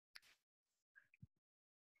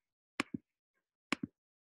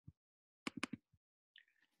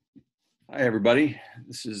Hi, everybody.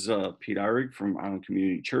 This is Pete Ihrig from Island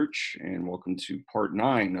Community Church, and welcome to part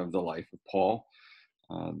 9 of the life of Paul.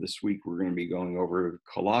 This week, we're going to be going over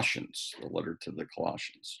Colossians, the letter to the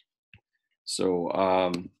Colossians.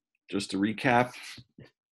 So, just to recap,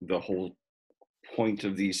 the whole point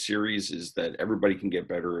of these series is that everybody can get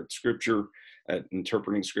better at Scripture, at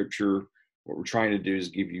interpreting Scripture. What we're trying to do is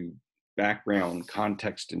give you background,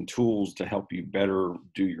 context, and tools to help you better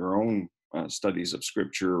do your own studies of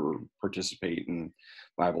Scripture or participate in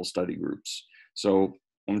Bible study groups. So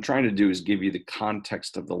what I'm trying to do is give you the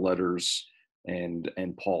context of the letters and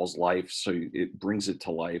Paul's life, so it brings it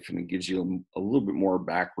to life and it gives you a little bit more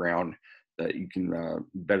background that you can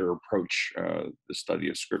better approach the study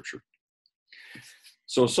of Scripture.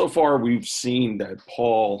 So far we've seen that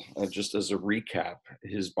Paul, just as a recap,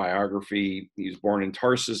 his biography, he was born in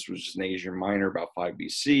Tarsus, which is in Asia Minor, about 5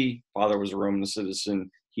 BC. Father was a Roman citizen.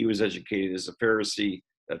 He was educated as a Pharisee.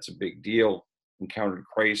 That's a big deal. Encountered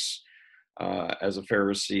Christ as a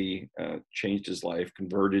Pharisee, changed his life,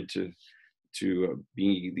 converted to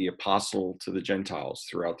be the apostle to the Gentiles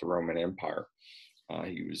throughout the Roman Empire.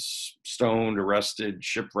 He was stoned, arrested,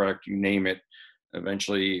 shipwrecked, you name it.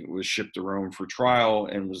 Eventually was shipped to Rome for trial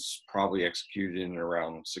and was probably executed in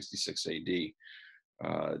around 66 AD.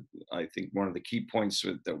 I think one of the key points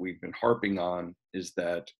that we've been harping on is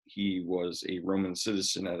that he was a Roman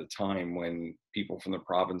citizen at a time when people from the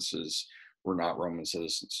provinces were not Roman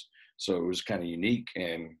citizens. So it was kind of unique,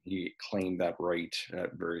 and he claimed that right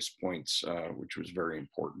at various points, which was very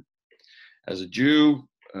important. As a Jew,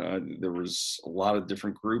 there was a lot of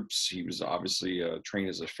different groups. He was obviously trained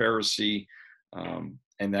as a Pharisee,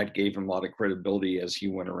 and that gave him a lot of credibility as he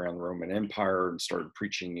went around the Roman Empire and started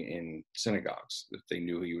preaching in synagogues. If they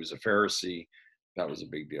knew he was a Pharisee, that was a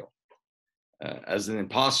big deal. As an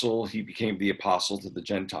apostle, he became the apostle to the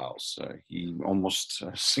Gentiles. He almost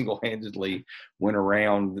single-handedly went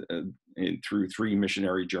around through 3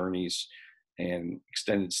 missionary journeys and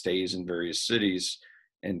extended stays in various cities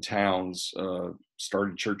and towns,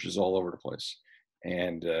 started churches all over the place,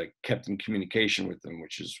 and kept in communication with them,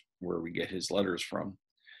 which is where we get his letters from.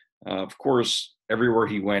 Of course, everywhere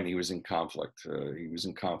he went, he was in conflict. He was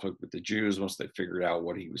in conflict with the Jews once they figured out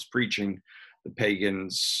what he was preaching. The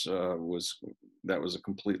pagans, that was a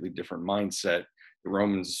completely different mindset. The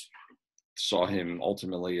Romans saw him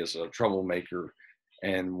ultimately as a troublemaker,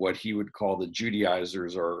 and what he would call the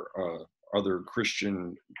Judaizers are other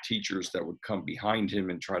Christian teachers that would come behind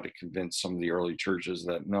him and try to convince some of the early churches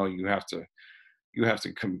that no, you have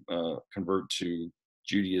to convert to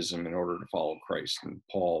Judaism in order to follow Christ. And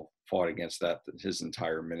Paul fought against that his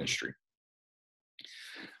entire ministry.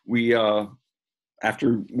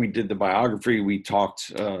 After we did the biography, we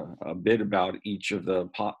talked a bit about each of the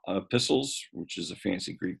epistles, which is a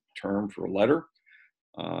fancy Greek term for a letter.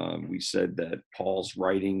 We said that Paul's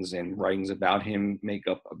writings and writings about him make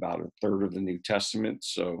up about 1/3 of the New Testament,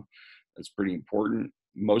 so that's pretty important.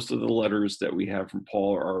 Most of the letters that we have from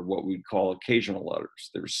Paul are what we'd call occasional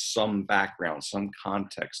letters. There's some background, some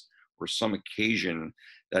context, or some occasion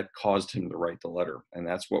that caused him to write the letter. And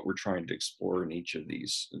that's what we're trying to explore in each of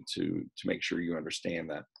these to make sure you understand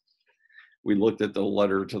that. We looked at the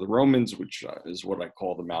letter to the Romans, which is what I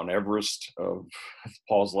call the Mount Everest of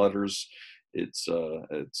Paul's letters. It's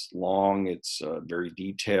long, it's very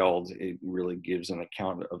detailed. It really gives an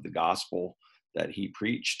account of the gospel that he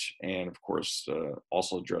preached, and of course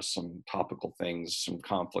also addressed some topical things, some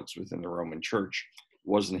conflicts within the Roman church. It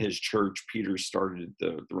wasn't his church. Peter started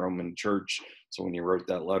the Roman church, so when he wrote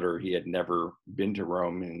that letter, he had never been to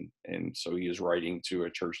Rome, and so he was writing to a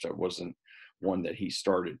church that wasn't one that he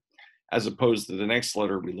started. As opposed to the next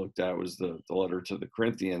letter we looked at was the letter to the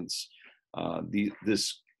Corinthians.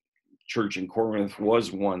 This church in Corinth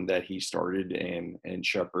was one that he started and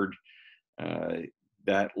shepherded.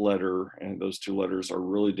 That letter and those 2 letters are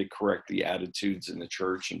really to correct the attitudes in the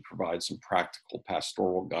church and provide some practical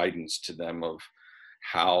pastoral guidance to them of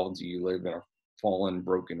how do you live in a fallen,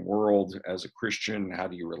 broken world as a Christian? How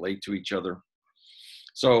do you relate to each other?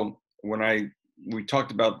 So when we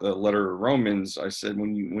talked about the letter of Romans, I said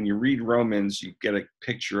when you read Romans, you get a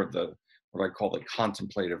picture of what I call the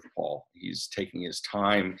contemplative Paul. He's taking his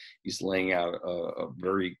time. He's laying out a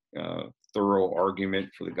very thorough argument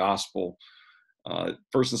for the gospel.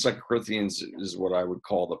 First and Second Corinthians is what I would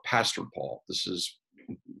call the pastor Paul. This is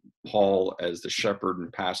Paul as the shepherd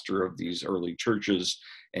and pastor of these early churches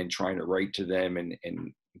and trying to write to them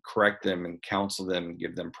and correct them and counsel them and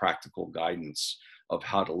give them practical guidance of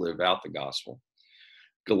how to live out the gospel.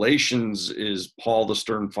 Galatians is Paul the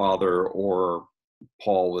stern father, or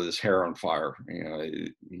Paul with his hair on fire.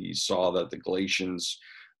 He saw that the Galatians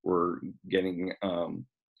were getting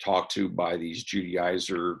talked to by these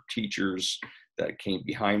Judaizer teachers that came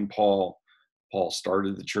behind Paul. Paul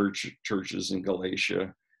started the churches in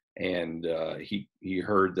Galatia, and he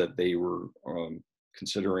heard that they were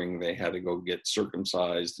considering they had to go get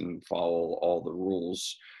circumcised and follow all the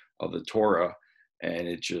rules of the Torah. And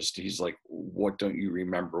he's like, what don't you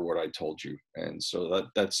remember what I told you? And so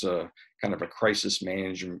that's a kind of a crisis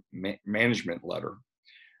management letter.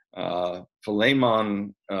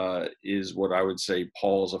 Philemon is what I would say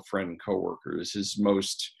Paul's a friend and coworker. It's his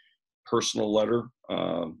most personal letter,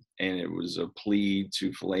 and it was a plea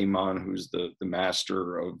to Philemon, who's the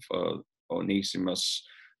master of Onesimus,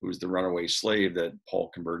 who was the runaway slave that Paul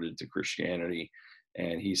converted to Christianity.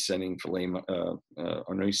 And he's sending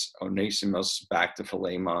Onesimus back to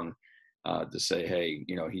Philemon to say, hey,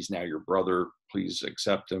 he's now your brother. Please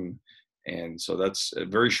accept him. And so that's a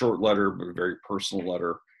very short letter, but a very personal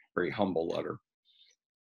letter, very humble letter.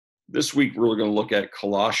 This week, we're going to look at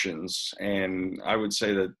Colossians. And I would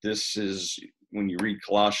say that this is, when you read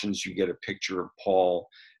Colossians, you get a picture of Paul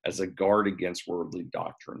as a guard against worldly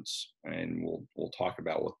doctrines. And we'll talk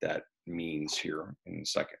about what that means here in a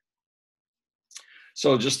second.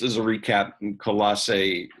 So just as a recap,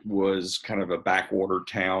 Colossae was kind of a backwater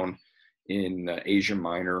town in Asia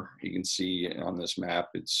Minor. You can see on this map,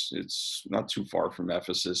 it's not too far from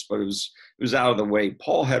Ephesus, but it was out of the way.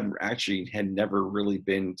 Paul had never really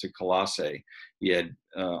been to Colossae. He had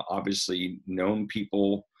obviously known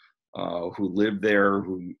people who lived there,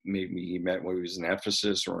 who maybe he met when he was in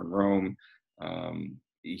Ephesus or in Rome.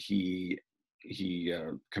 He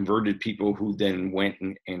converted people who then went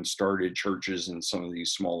and started churches in some of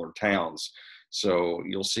these smaller towns. So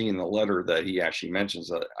you'll see in the letter that he actually mentions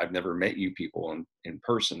that I've never met you people in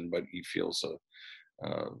person, but he feels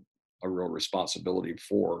a real responsibility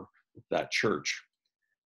for that church.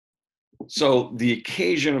 So the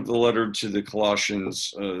occasion of the letter to the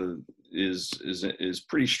Colossians is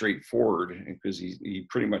pretty straightforward, because he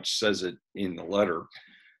pretty much says it in the letter.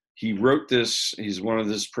 He wrote this, he's one of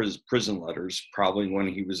his prison letters, probably when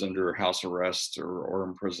he was under house arrest or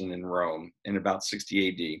in prison in Rome in about 60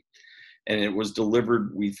 AD. And it was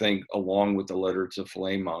delivered, we think, along with the letter to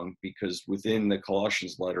Philemon, because within the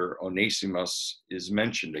Colossians letter, Onesimus is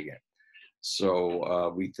mentioned again.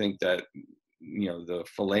 So we think that, the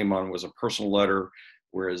Philemon was a personal letter,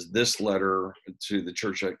 whereas this letter to the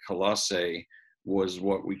church at Colossae was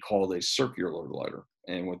what we called a circular letter.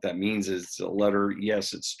 And what that means is it's a letter,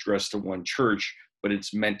 yes, it's addressed to one church, but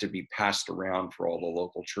it's meant to be passed around for all the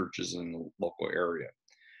local churches in the local area.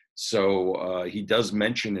 So he does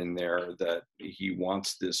mention in there that he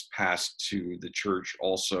wants this passed to the church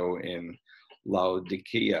also in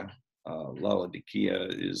Laodicea. Laodicea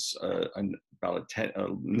is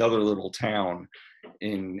another little town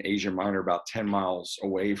in Asia Minor, about 10 miles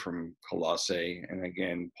away from Colossae. And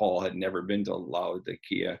again, Paul had never been to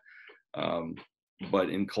Laodicea.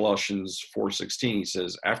 But in Colossians 4:16, he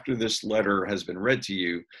says, after this letter has been read to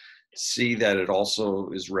you, see that it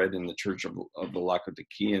also is read in the church of the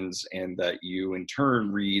Laodiceans, and that you in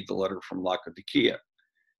turn read the letter from Laodicea.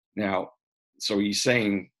 Now, so he's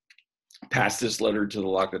saying, pass this letter to the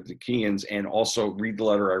Laodiceans and also read the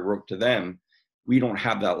letter I wrote to them. We don't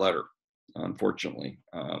have that letter, unfortunately.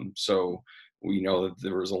 So we know that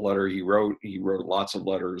there was a letter he wrote. He wrote lots of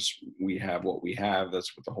letters. We have what we have.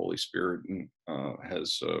 That's what the Holy Spirit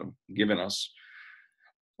has given us.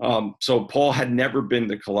 So Paul had never been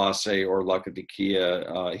to Colossae or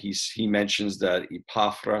Laodicea. He mentions that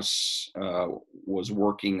Epaphras was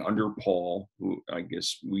working under Paul, who I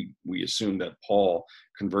guess we assume that Paul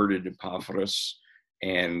converted Epaphras,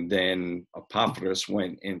 and then Epaphras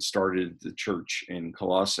went and started the church in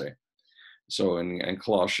Colossae. So in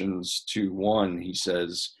Colossians 2:1, he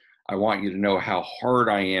says, I want you to know how hard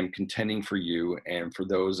I am contending for you and for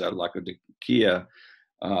those at Laodicea,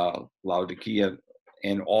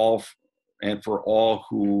 and for all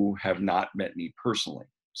who have not met me personally.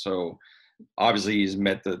 So obviously he's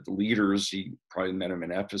met the leaders. He probably met them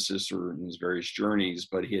in Ephesus or in his various journeys,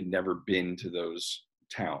 but he had never been to those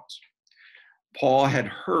towns. Paul had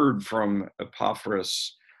heard from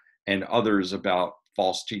Epaphras and others about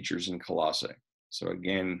false teachers in Colossae. So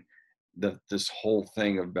again, this whole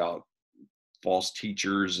thing about false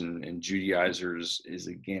teachers and Judaizers is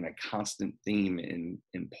again a constant theme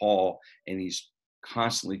in Paul, and he's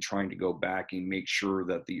constantly trying to go back and make sure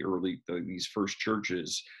that these first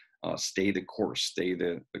churches stay the course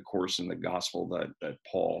in the gospel that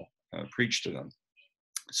Paul preached to them.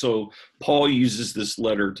 So Paul uses this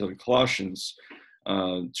letter to the Colossians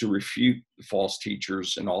to refute the false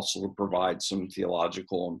teachers and also to provide some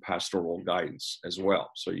theological and pastoral guidance as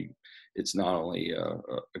well. So it's not only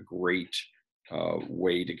a great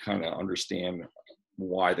way to kind of understand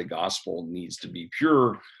why the gospel needs to be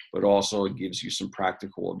pure, but also it gives you some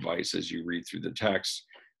practical advice as you read through the text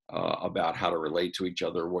about how to relate to each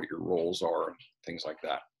other, what your roles are, and things like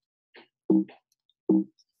that.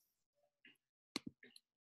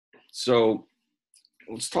 So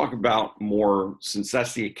let's talk about more, since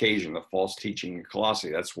that's the occasion, the false teaching in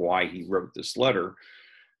Colossae. That's why he wrote this letter.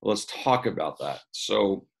 Let's talk about that.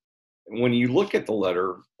 So when you look at the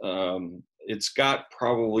letter, it's got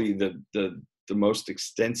probably the most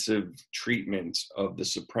extensive treatment of the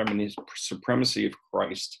supremacy of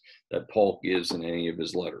Christ that Paul gives in any of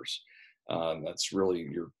his letters. That's really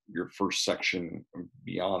your first section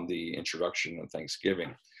beyond the introduction of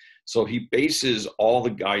Thanksgiving. So he bases all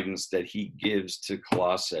the guidance that he gives to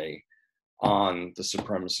Colossae on the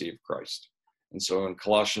supremacy of Christ. And so in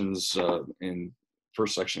Colossians, in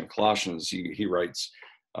first section of Colossians, he writes,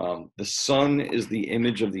 the Son is the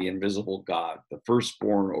image of the invisible God, the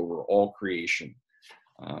firstborn over all creation.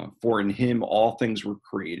 For in him all things were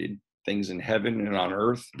created, things in heaven and on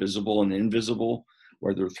earth, visible and invisible,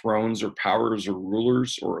 whether thrones or powers or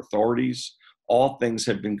rulers or authorities, all things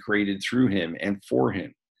have been created through him and for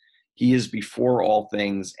him. He is before all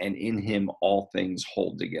things, and in him all things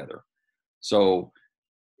hold together. So,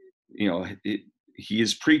 he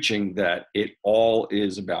is preaching that it all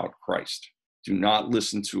is about Christ. Do not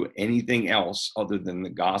listen to anything else other than the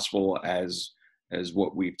gospel as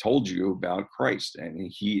what we've told you about Christ.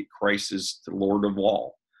 And Christ is the Lord of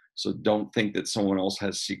all. So don't think that someone else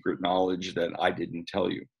has secret knowledge that I didn't tell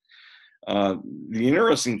you. The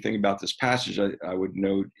interesting thing about this passage, I would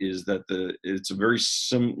note, is that it's a very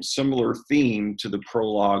similar theme to the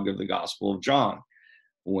prologue of the Gospel of John,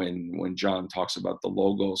 when John talks about the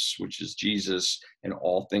Logos, which is Jesus, and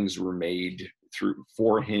all things were made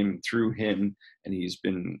for him, through him, and he's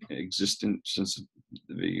been existent since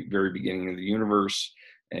the very beginning of the universe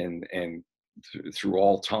and through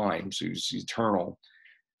all time, so he's eternal.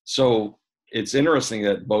 So it's interesting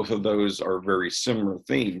that both of those are very similar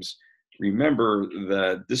themes. Remember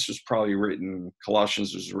that this was probably written,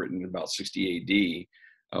 Colossians was written about 60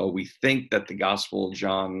 AD. We think that the Gospel of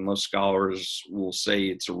John, most scholars will say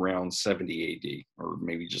it's around 70 AD, or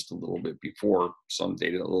maybe just a little bit before, some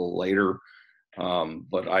date a little later.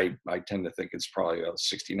 But I tend to think it's probably about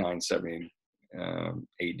 69, 70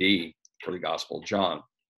 AD for the Gospel of John.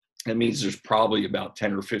 That means there's probably about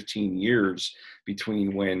 10 or 15 years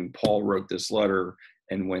between when Paul wrote this letter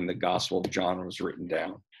and when the Gospel of John was written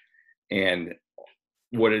down. And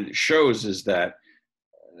what it shows is that,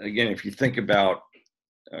 again, if you think about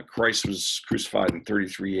Christ was crucified in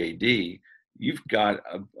 33 AD, you've got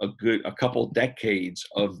a couple decades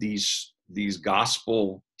of these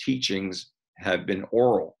gospel teachings have been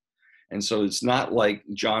oral. And so it's not like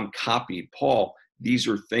John copied Paul. These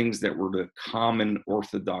are things that were the common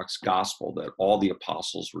Orthodox gospel that all the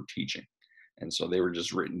apostles were teaching. And so they were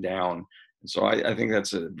just written down. And so I think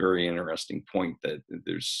that's a very interesting point, that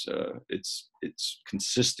there's it's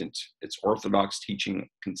consistent. It's Orthodox teaching,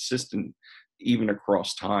 consistent even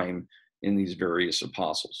across time in these various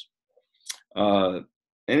apostles. And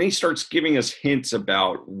he starts giving us hints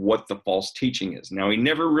about what the false teaching is. Now, he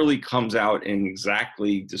never really comes out and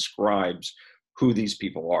exactly describes who these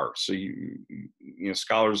people are. So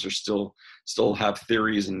scholars are still have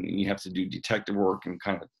theories, and you have to do detective work and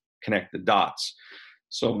kind of connect the dots.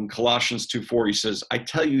 So in Colossians 2:4, he says, I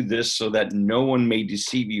tell you this so that no one may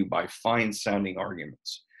deceive you by fine-sounding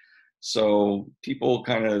arguments. So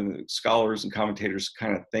scholars and commentators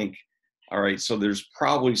kind of think, all right, so there's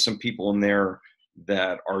probably some people in there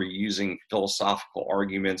that are using philosophical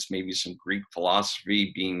arguments, maybe some Greek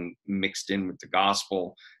philosophy being mixed in with the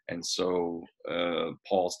gospel. And so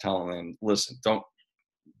Paul's telling them, listen, don't,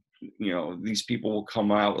 these people will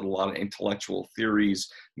come out with a lot of intellectual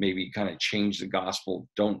theories, maybe kind of change the gospel.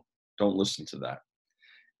 Don't listen to that.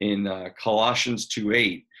 In Colossians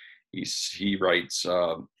 2:8, he writes,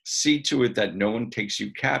 see to it that no one takes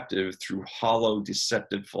you captive through hollow,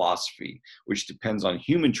 deceptive philosophy, which depends on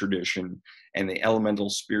human tradition and the elemental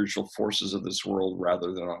spiritual forces of this world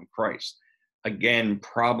rather than on Christ. Again,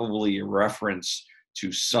 probably a reference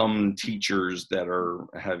to some teachers that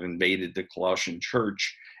have invaded the Colossian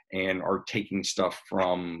church and are taking stuff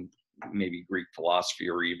from maybe Greek philosophy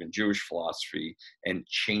or even Jewish philosophy and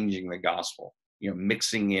changing the gospel,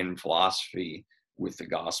 mixing in philosophy with the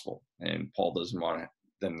gospel. And Paul doesn't want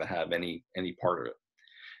them to have any part of it.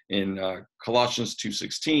 In Colossians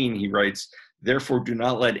 2:16, he writes, therefore do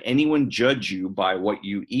not let anyone judge you by what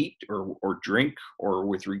you eat or drink, or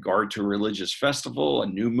with regard to a religious festival, a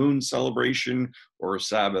new moon celebration, or a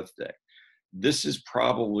Sabbath day. This is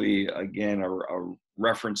probably, again, a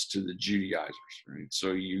reference to the Judaizers, right?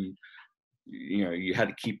 So you had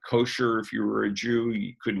to keep kosher if you were a Jew.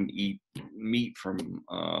 You couldn't eat meat from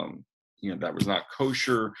that was not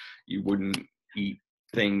kosher. You wouldn't eat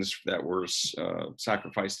things that were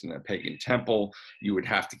sacrificed in a pagan temple. You would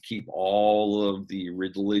have to keep all of the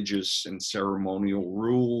religious and ceremonial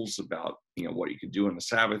rules about what you could do on the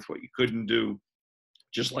Sabbath, what you couldn't do,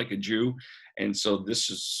 just like a Jew. And so this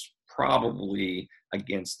is probably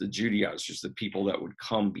against the Judaizers, the people that would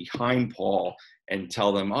come behind Paul and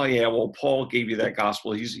tell them, oh yeah, well, Paul gave you that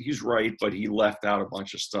gospel. He's right, but he left out a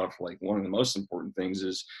bunch of stuff. Like, one of the most important things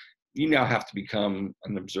is you now have to become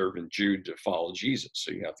an observant Jew to follow Jesus.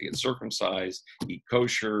 So you have to get circumcised, eat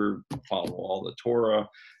kosher, follow all the Torah,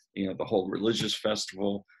 the whole religious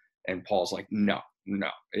festival. And Paul's like, no,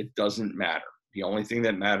 it doesn't matter. The only thing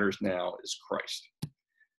that matters now is Christ.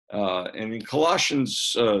 And in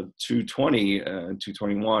Colossians 2:20 and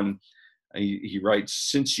 2:21, he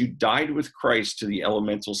writes, since you died with Christ to the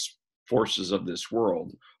elemental forces of this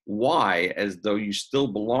world, why, as though you still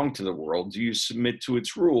belong to the world, do you submit to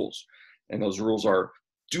its rules? And those rules are: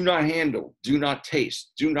 do not handle, do not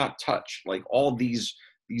taste, do not touch. Like all these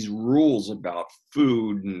rules about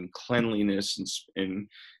food and cleanliness and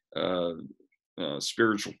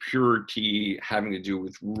spiritual purity, having to do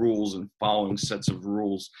with rules and following sets of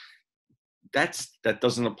rules. That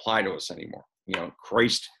doesn't apply to us anymore.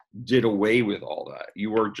 Christ did away with all that.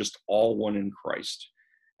 You are just all one in Christ.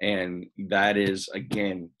 And that is,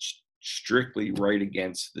 again, strictly right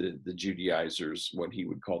against the Judaizers, what he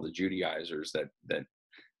would call the Judaizers that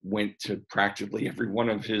went to practically every one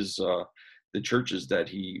of his the churches that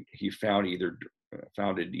he founded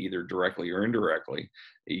either directly or indirectly.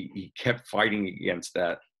 He kept fighting against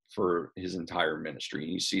that for his entire ministry.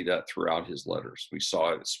 And you see that throughout his letters. We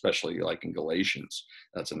saw it especially like in Galatians.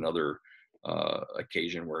 That's another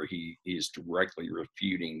occasion where he is directly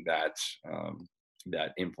refuting that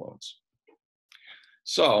influence.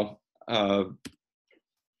 So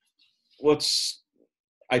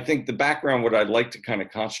I think the background, what I'd like to kind of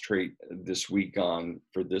concentrate this week on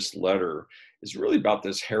for this letter is really about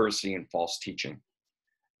this heresy and false teaching.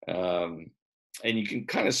 And you can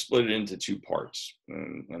kind of split it into two parts,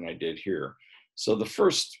 and I did here. So the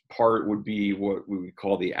first part would be what we would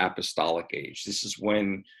call the apostolic age. This is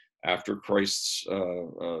when, after Christ's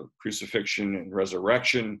crucifixion and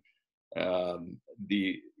resurrection,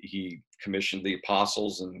 he commissioned the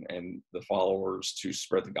apostles and the followers to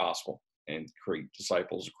spread the gospel and create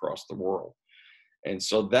disciples across the world. And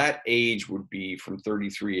so that age would be from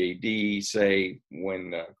 33 AD, say,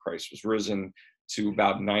 when Christ was risen, to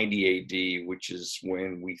about 90 AD, which is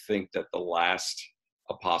when we think that the last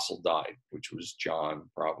apostle died, which was John,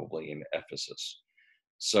 probably in Ephesus.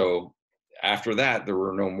 So after that, there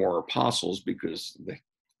were no more apostles because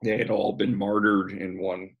they had all been martyred,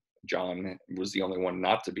 and John was the only one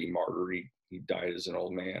not to be martyred. He died as an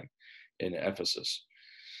old man in Ephesus.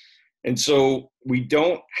 And so we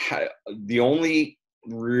don't have, the only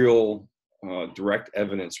real direct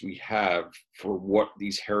evidence we have for what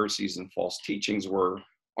these heresies and false teachings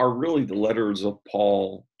are really the letters of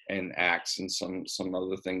Paul and Acts and some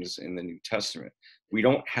other things in the New Testament. We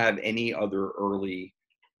don't have any other early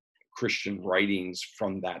Christian writings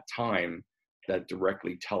from that time that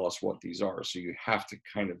directly tell us what these are. So you have to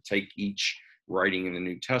kind of take each writing in the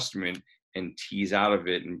New Testament and tease out of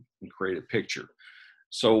it and create a picture.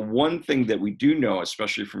 So one thing that we do know,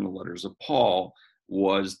 especially from the letters of Paul,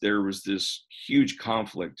 was there was this huge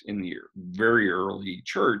conflict in the very early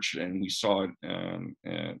church, and we saw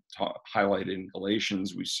it highlighted in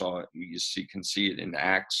Galatians. We can see it in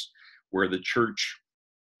Acts, where the church,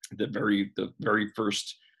 the very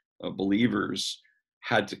first believers,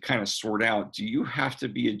 had to kind of sort out: do you have to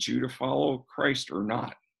be a Jew to follow Christ or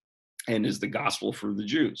not? And is the gospel for the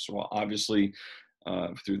Jews? Well, obviously,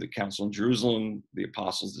 through the Council in Jerusalem, the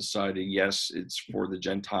apostles decided, yes, it's for the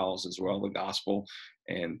Gentiles as well, the gospel.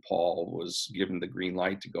 And Paul was given the green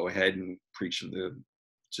light to go ahead and preach to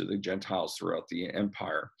the Gentiles throughout the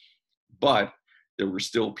empire. But there were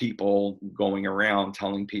still people going around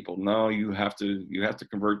telling people, no, you have to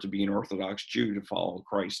convert to be an Orthodox Jew to follow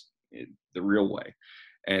Christ the real way.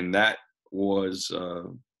 And that was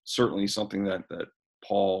certainly something that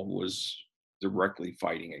Paul was directly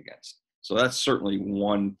fighting against. So that's certainly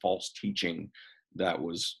one false teaching that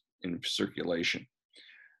was in circulation.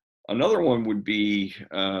 Another one would be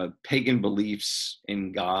pagan beliefs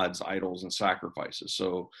in gods, idols, and sacrifices.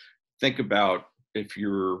 So think about if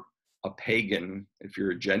you're a pagan, if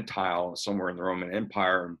you're a Gentile somewhere in the Roman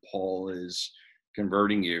Empire, and Paul is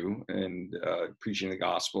converting you and preaching the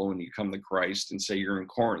gospel, and you come to Christ and say you're in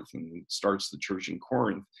Corinth, and starts the church in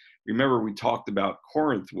Corinth. Remember, we talked about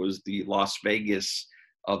Corinth was the Las Vegas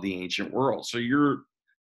of the ancient world. So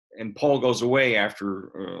and Paul goes away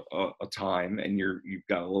after a time, and you've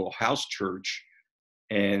got a little house church,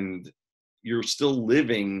 and you're still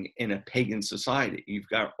living in a pagan society. You've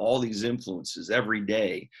got all these influences every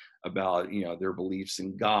day about, their beliefs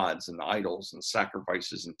in gods and idols and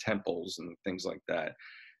sacrifices and temples and things like that.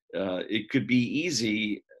 It could be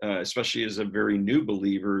easy, especially as a very new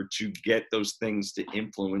believer, to get those things to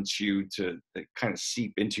influence you, to kind of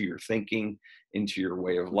seep into your thinking, into your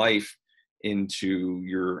way of life, into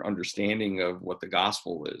your understanding of what the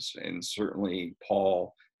gospel is. And certainly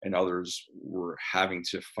Paul and others were having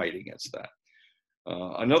to fight against that.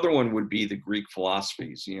 Another one would be the Greek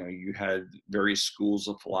philosophies. You had various schools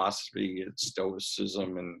of philosophy,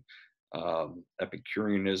 Stoicism and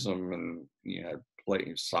Epicureanism, and you had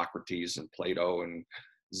Socrates and Plato and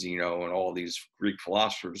Zeno and all these Greek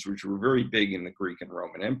philosophers, which were very big in the Greek and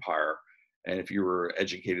Roman Empire. And if you were an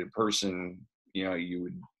educated person, you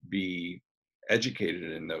would be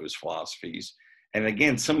educated in those philosophies. And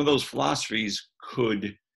again, some of those philosophies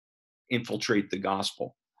could infiltrate the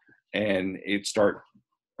gospel, and it start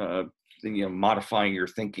modifying your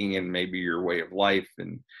thinking and maybe your way of life.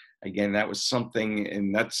 And again, that was something,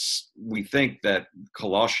 and we think that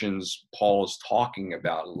Colossians, Paul is talking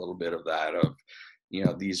about a little bit of that, of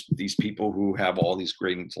these people who have all these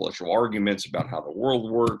great intellectual arguments about how the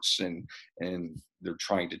world works, and they're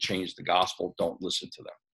trying to change the gospel. Don't listen to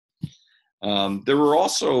them. There were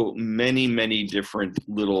also many, many different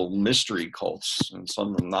little mystery cults, and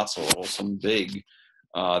some of them not so little, some big,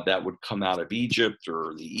 that would come out of Egypt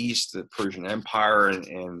or the East, the Persian Empire,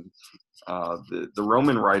 and the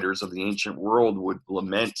Roman writers of the ancient world would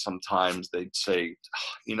lament sometimes. They'd say,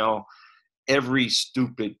 every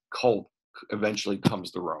stupid cult eventually comes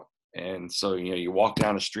to Rome. And so, you walk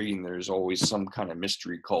down the street and there's always some kind of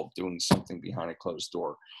mystery cult doing something behind a closed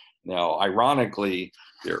door. Now, ironically,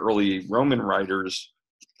 the early Roman writers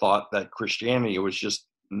thought that Christianity was just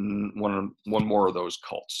one more of those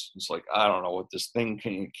cults. It's like, I don't know what this thing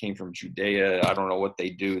came from Judea. I don't know what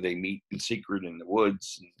they do. They meet in secret in the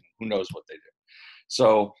woods, and who knows what they do.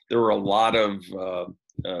 So there were a lot of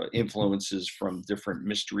influences from different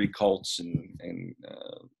mystery cults and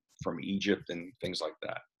from Egypt and things like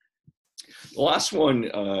that. The last one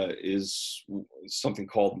is something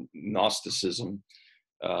called Gnosticism.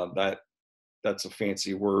 That's a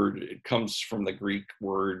fancy word. It comes from the Greek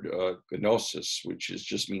word gnosis, which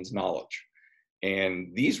just means knowledge.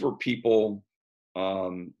 And these were people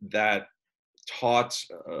that taught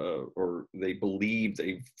or they believed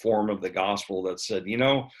a form of the gospel that said,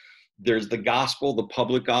 there's the gospel, the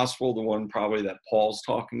public gospel, the one probably that Paul's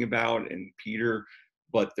talking about and Peter,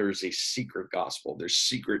 but there's a secret gospel. There's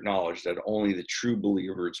secret knowledge that only the true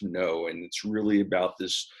believers know. And it's really about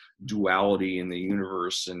this duality in the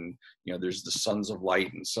universe. And, there's the sons of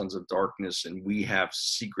light and sons of darkness. And we have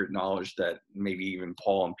secret knowledge that maybe even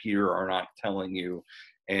Paul and Peter are not telling you.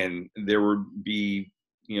 And there would be,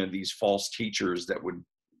 these false teachers that would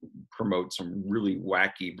promote some really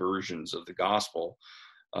wacky versions of the gospel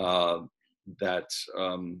that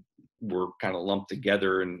were kind of lumped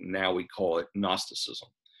together, and now we call it Gnosticism.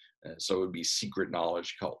 So it would be secret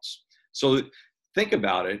knowledge cults. So think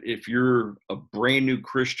about it. If you're a brand new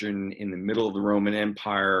Christian in the middle of the Roman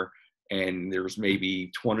Empire, and there's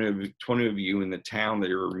maybe 20 of you in the town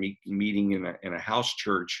that are meeting in a house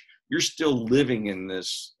church, you're still living in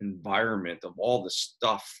this environment of all the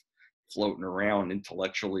stuff floating around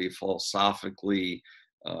intellectually, philosophically,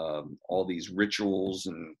 all these rituals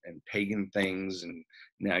and pagan things. And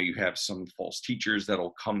now you have some false teachers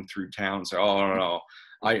that'll come through town and say, oh, no,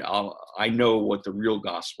 I know what the real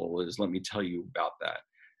gospel is. Let me tell you about that.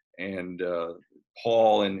 And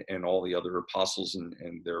Paul and all the other apostles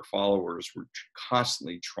and their followers were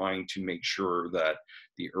constantly trying to make sure that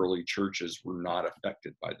the early churches were not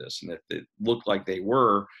affected by this. And if it looked like they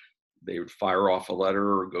were, they would fire off a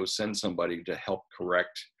letter or go send somebody to help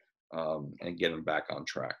correct and get them back on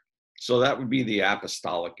track. So that would be the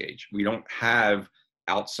apostolic age. We don't have,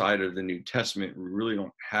 outside of the New Testament, we really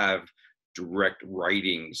don't have direct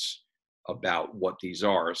writings about what these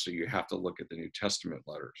are. So you have to look at the New Testament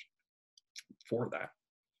letters for that.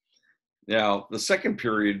 Now, the second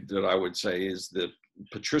period that I would say is the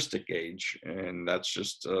patristic age, and that's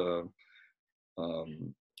just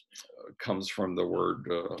comes from the word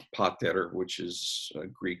pater, which is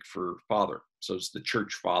Greek for father. So it's the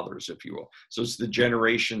church fathers, if you will. So it's the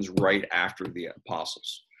generations right after the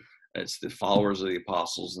apostles. It's the followers of the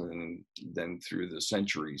apostles, and then through the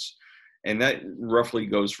centuries. And that roughly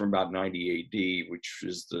goes from about 90 AD, which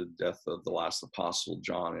is the death of the last apostle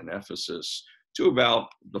John in Ephesus, to about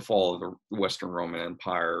the fall of the Western Roman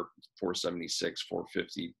Empire, 476,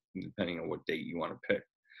 450, depending on what date you want to pick.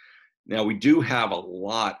 Now, we do have a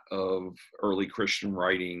lot of early Christian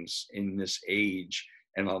writings in this age,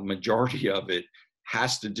 and a majority of it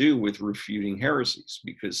has to do with refuting heresies,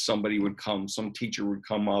 because somebody would come, some teacher would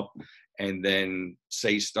come up and then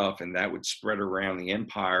say stuff, and that would spread around the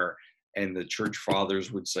empire, and the church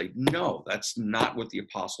fathers would say, no, that's not what the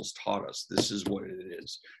apostles taught us. This is what it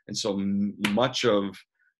is. And so much of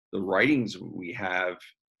the writings we have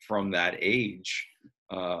from that age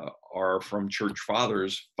are from church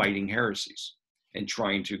fathers fighting heresies and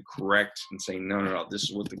trying to correct and say, no, this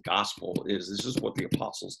is what the gospel is. This is what the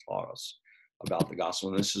apostles taught us about the gospel.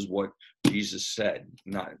 And this is what Jesus said,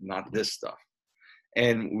 not this stuff.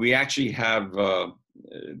 And we actually have,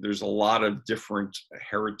 there's a lot of different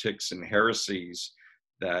heretics and heresies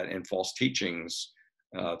and false teachings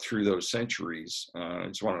through those centuries. I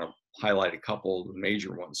just want to highlight a couple of the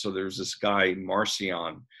major ones. So there's this guy,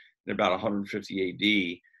 Marcion, in about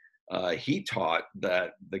 150 AD. He taught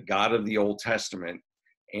that the God of the Old Testament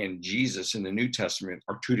and Jesus in the New Testament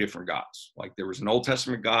are two different gods. Like there was an Old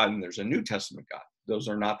Testament God and there's a New Testament God. Those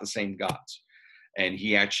are not the same gods. And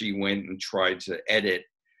he actually went and tried to edit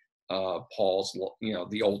Paul's,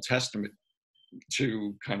 the Old Testament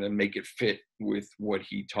to kind of make it fit with what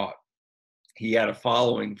he taught. He had a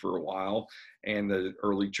following for a while, and the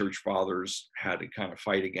early church fathers had to kind of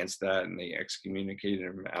fight against that, and they excommunicated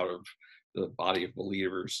him out of the body of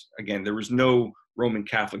believers. Again, there was no Roman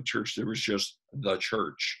Catholic Church. There was just the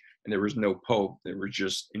church, and there was no pope. There were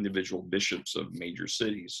just individual bishops of major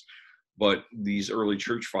cities. But these early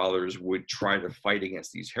church fathers would try to fight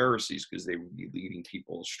against these heresies because they would be leading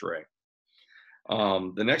people astray.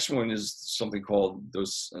 The next one is something called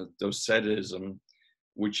docetism,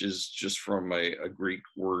 which is just from a Greek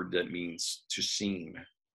word that means to seem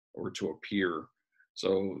or to appear.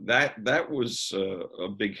 So that was a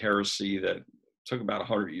big heresy that took about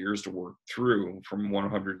 100 years to work through, from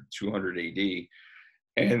 100 to 200 AD.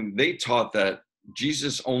 And they taught that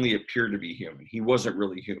Jesus only appeared to be human. He wasn't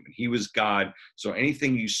really human. He was God. So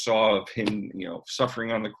anything you saw of him,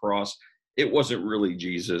 suffering on the cross, it wasn't really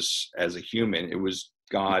Jesus as a human. It was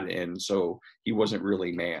God. And so he wasn't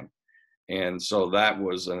really man. And so that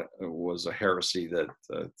was a heresy that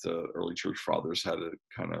the early church fathers had to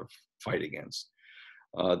kind of fight against.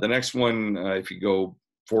 The next one, if you go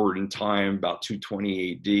forward in time, about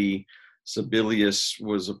 220 AD, Sabellius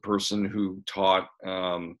was a person who taught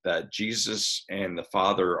that Jesus and the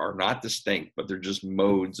Father are not distinct, but they're just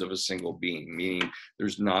modes of a single being, meaning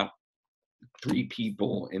there's not three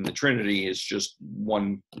people in the Trinity. It's just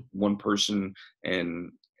one person,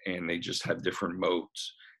 and they just have different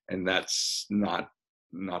modes. And that's not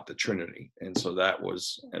the Trinity. And so that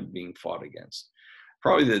was being fought against.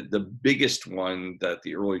 Probably the biggest one that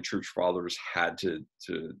the early church fathers had to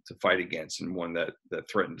fight against, and one that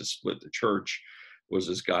threatened to split the church, was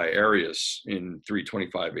this guy Arius in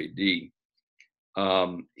 325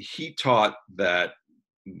 AD. He taught that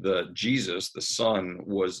Jesus, the Son,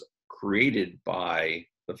 was created by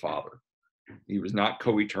the Father. He was not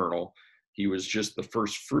co-eternal. He was just the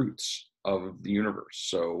first fruits of the universe.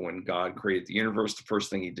 So when God created the universe, the first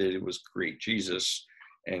thing he did was create Jesus.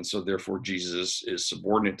 And so therefore Jesus is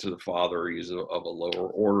subordinate to the Father. He's of a lower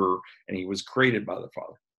order, and he was created by the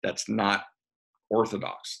Father. That's not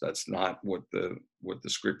orthodox. That's not what the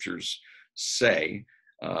scriptures say.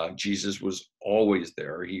 Jesus was always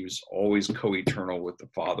there. He was always co-eternal with the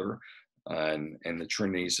Father. And the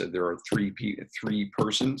Trinity said there are three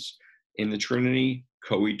persons in the Trinity,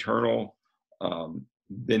 co-eternal,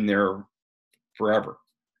 been there forever.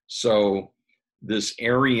 So this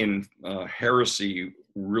Arian heresy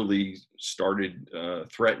really started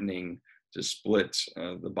threatening to split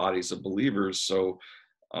the bodies of believers. So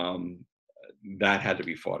that had to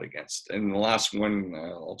be fought against. And the last one,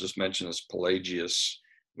 I'll just mention, is Pelagius,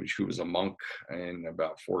 who was a monk in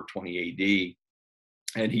about 420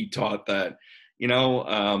 AD. And he taught that,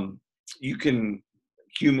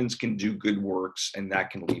 humans can do good works, and that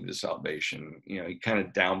can lead to salvation. He kind of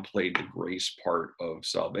downplayed the grace part of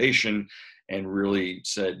salvation and really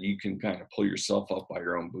said you can kind of pull yourself up by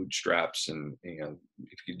your own bootstraps, and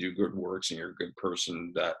if you do good works and you're a good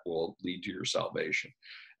person, that will lead to your salvation.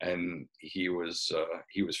 And he was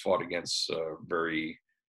fought against very,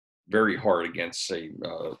 very hard against, say,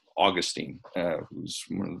 Augustine, who's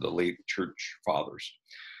one of the late church fathers.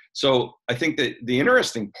 So I think that the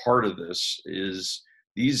interesting part of this is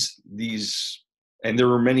these, and there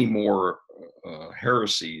were many more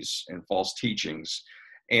heresies and false teachings,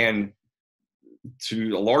 and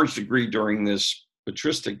to a large degree during this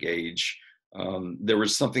patristic age, there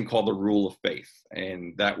was something called the rule of faith.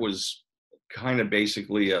 And that was kind of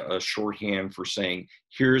basically a shorthand for saying,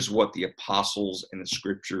 here's what the apostles and the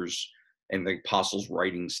scriptures and the apostles'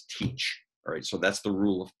 writings teach. All right, so that's the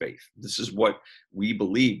rule of faith. This is what we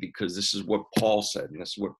believe because this is what Paul said, and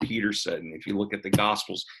this is what Peter said. And if you look at the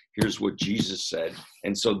Gospels, here's what Jesus said.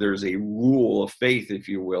 And so there's a rule of faith, if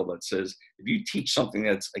you will, that says if you teach something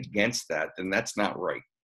that's against that, then that's not right.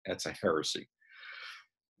 That's a heresy.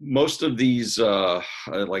 Most of these,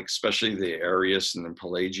 like especially the Arius and the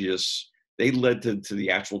Pelagius, they led to the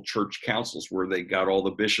actual church councils where they got all the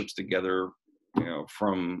bishops together,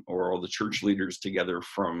 or all the church leaders together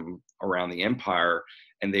from around the empire,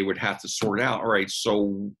 and they would have to sort out, all right,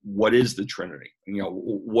 so what is the Trinity?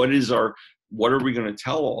 What are we going to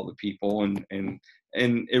tell all the people? And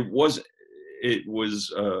it was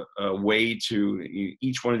a way to,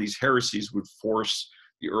 each one of these heresies would force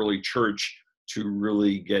the early church to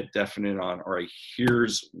really get definite on, all right,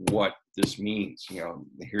 here's what this means.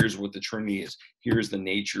 Here's what the Trinity is. Here's the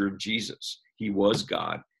nature of Jesus. He was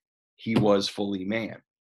God. He was fully man.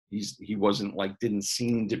 He wasn't didn't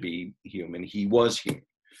seem to be human. He was human.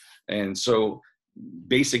 And so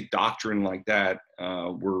basic doctrine like that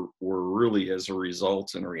were really as a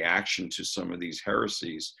result and a reaction to some of these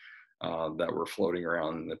heresies that were floating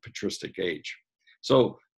around in the patristic age.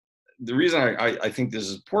 So the reason I think this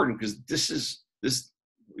is important, because this,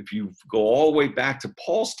 if you go all the way back to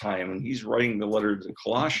Paul's time, and he's writing the letter to the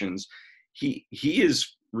Colossians, he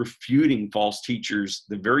is refuting false teachers,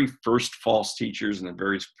 the very first false teachers and the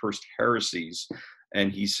very first heresies. And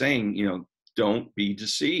he's saying, don't be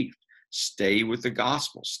deceived. Stay with the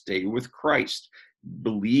gospel. Stay with Christ.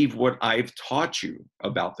 Believe what I've taught you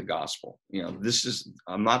about the gospel.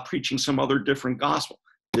 I'm not preaching some other different gospel.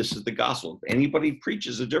 This is the gospel. If anybody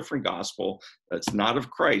preaches a different gospel that's not of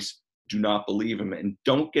Christ, do not believe him, and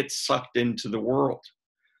don't get sucked into the world.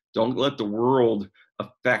 Don't let the world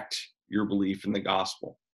affect your belief in the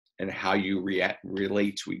gospel and how you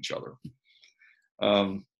relate to each other.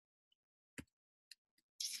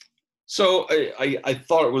 So I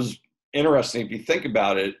thought it was interesting, if you think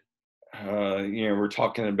about it. We're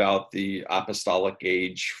talking about the apostolic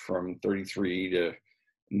age from 33 to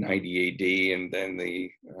 90 AD, and then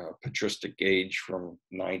the patristic age from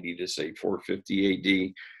 90 to say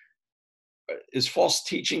 450 AD. Is false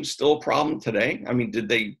teaching still a problem today? I mean, did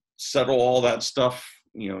they settle all that stuff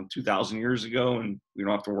 2,000 years ago and we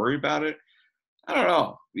don't have to worry about it? I don't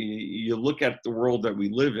know. You look at the world that we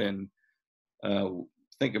live in,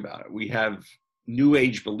 think about it. We have New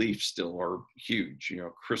Age beliefs still are huge,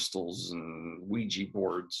 crystals and Ouija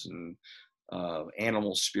boards and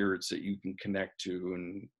animal spirits that you can connect to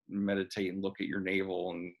and meditate and look at your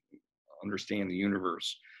navel and understand the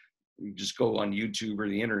universe. You just go on YouTube or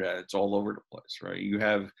the internet, it's all over the place, right? You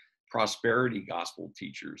have prosperity gospel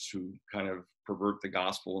teachers who kind of pervert the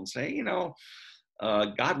gospel and say,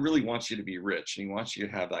 God really wants you to be rich and he wants you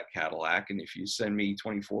to have that Cadillac. And if you send me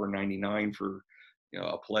 $24.99 for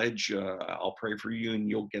a pledge, I'll pray for you and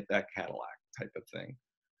you'll get that Cadillac type of thing.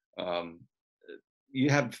 You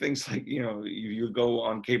have things like, you go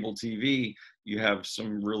on cable TV, you have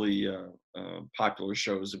some really popular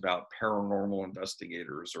shows about paranormal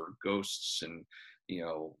investigators or ghosts, and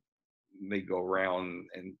they go around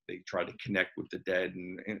and they try to connect with the dead,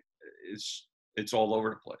 and it's all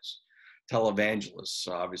over the place. Televangelists,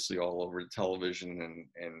 obviously, all over the television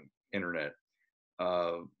and internet.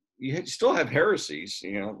 You still have heresies,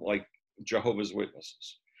 like Jehovah's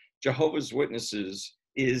Witnesses. Jehovah's Witnesses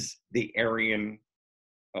is the Arian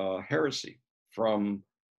heresy from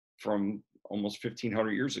almost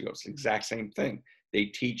 1,500 years ago. It's the exact same thing. They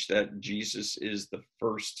teach that Jesus is the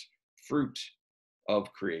first fruit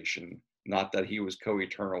of creation, not that he was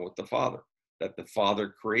co-eternal with the Father, that the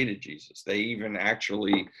Father created Jesus. They even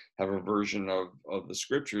actually have a version of the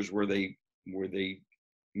scriptures where they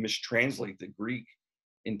mistranslate the Greek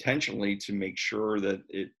intentionally to make sure that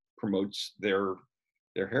it promotes their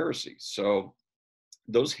heresies. So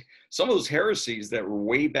some of those heresies that were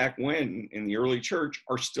way back when in the early church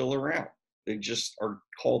are still around. They just are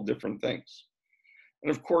called different things.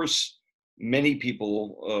 And of course, many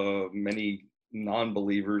people, many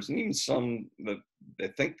non-believers, and even some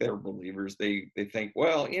that think they're believers, they think,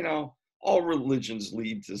 well, all religions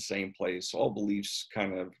lead to the same place. All beliefs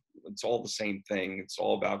it's all the same thing. It's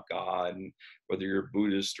all about God. And whether you're a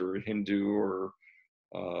Buddhist or a Hindu or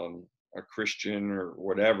a Christian or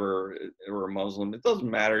whatever, or a Muslim, it doesn't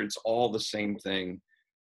matter. It's all the same thing.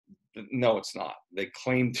 No, it's not. They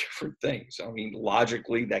claim different things. I mean,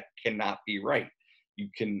 logically, that cannot be right.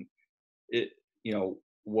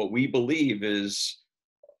 what we believe is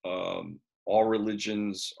all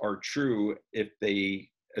religions are true if they,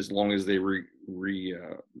 as long as they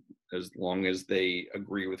as long as they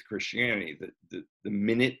agree with Christianity. The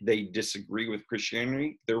minute they disagree with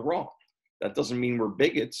Christianity, they're wrong. That doesn't mean we're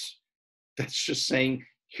bigots. That's just saying,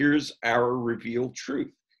 here's our revealed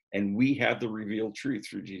truth. And we have the revealed truth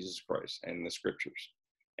through Jesus Christ and the scriptures.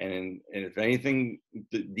 And if anything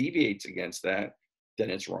deviates against that, then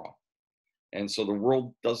it's wrong. And so the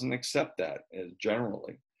world doesn't accept that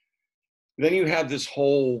generally. Then you have this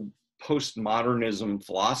whole postmodernism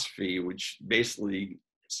philosophy, which basically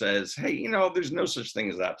says, hey, there's no such thing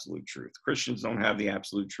as absolute truth. Christians don't have the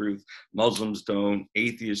absolute truth. Muslims don't.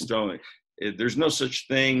 Atheists don't. There's no such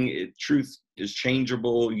thing. Truth is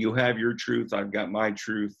changeable. You have your truth. I've got my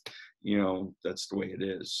truth. That's the way it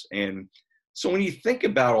is. And so when you think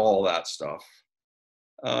about all that stuff,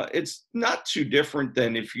 it's not too different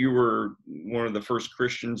than if you were one of the first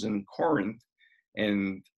Christians in Corinth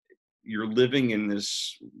and you're living in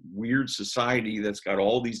this weird society that's got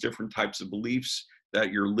all these different types of beliefs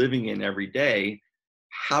that you're living in every day.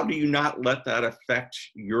 How do you not let that affect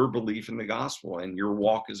your belief in the gospel and your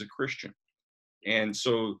walk as a Christian? And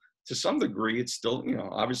so to some degree, it's still,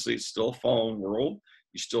 obviously it's still a fallen world.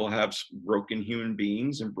 You still have broken human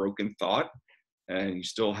beings and broken thought. And you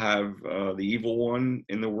still have the evil one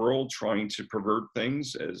in the world trying to pervert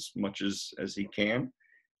things as much as he can.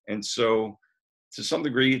 And so to some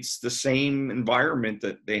degree, it's the same environment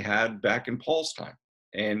that they had back in Paul's time.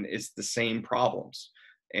 And it's the same problems.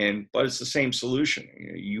 But it's the same solution.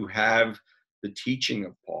 You have the teaching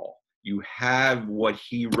of Paul. You have what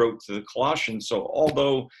he wrote to the Colossians. So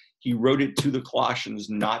although he wrote it to the Colossians,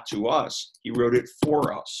 not to us, he wrote it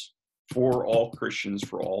for us, for all Christians,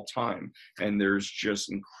 for all time. And there's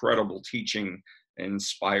just incredible teaching,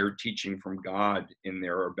 inspired teaching from God in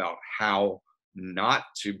there about how not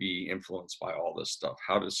to be influenced by all this stuff,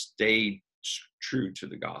 how to stay true to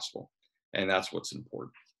the gospel. And that's what's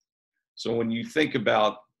important. So when you think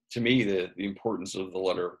about, to me, the importance of the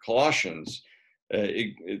letter of Colossians,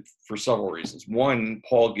 for several reasons. One,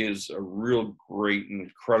 Paul gives a real great and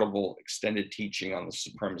incredible extended teaching on the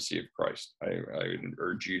supremacy of Christ. I would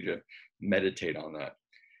urge you to meditate on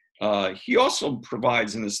that. He also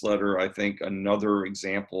provides in this letter, I think, another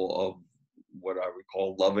example of what I would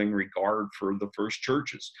call loving regard for the first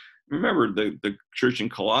churches. Remember, the church in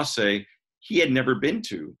Colossae, he had never been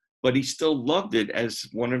to, but he still loved it as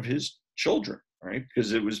one of his children, right?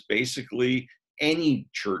 Because it was basically any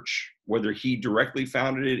church, whether he directly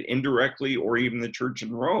founded it, indirectly, or even the church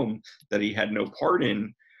in Rome that he had no part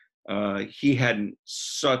in, he had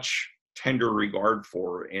such tender regard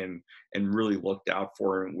for and really looked out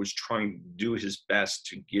for and was trying to do his best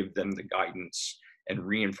to give them the guidance and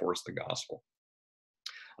reinforce the gospel.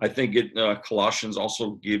 I think Colossians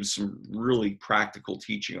also gives some really practical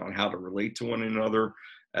teaching on how to relate to one another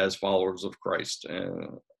as followers of Christ.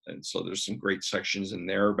 And so there's some great sections in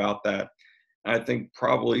there about that. I think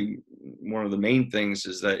probably one of the main things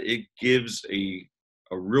is that it gives a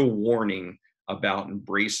real warning about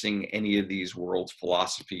embracing any of these world's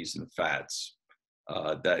philosophies and fads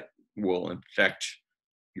that will infect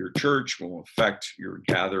your church, will affect your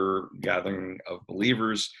gathering of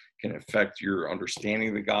believers, can affect your understanding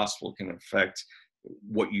of the gospel, can affect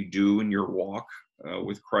what you do in your walk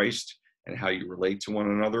with Christ and how you relate to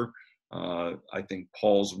one another. I think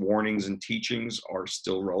Paul's warnings and teachings are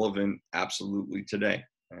still relevant absolutely today,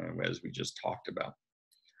 as we just talked about.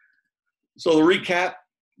 So the recap,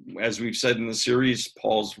 as we've said in the series,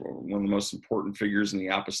 Paul's one of the most important figures in the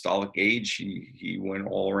apostolic age. He went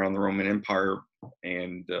all around the Roman Empire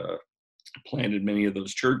and planted many of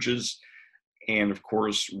those churches, and of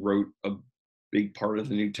course wrote a big part of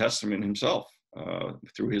the New Testament himself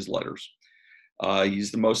through his letters.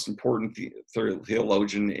 He's the most important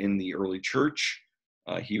theologian in the early church.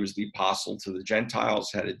 He was the apostle to the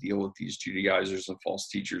Gentiles, had to deal with these Judaizers and false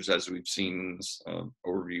teachers, as we've seen in this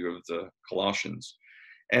overview of the Colossians.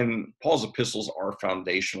 And Paul's epistles are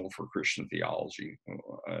foundational for Christian theology.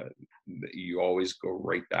 You always go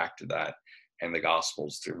right back to that and the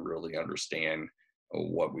Gospels to really understand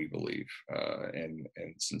what we believe. And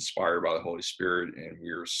it's inspired by the Holy Spirit, and we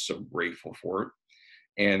are so grateful for it.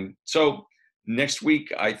 And so next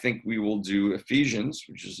week, I think we will do Ephesians,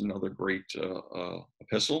 which is another great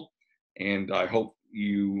epistle. And I hope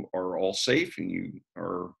you are all safe and you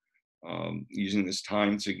are using this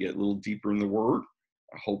time to get a little deeper in the Word.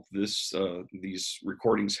 I hope these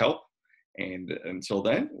recordings help. And until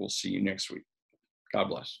then, we'll see you next week. God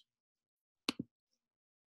bless.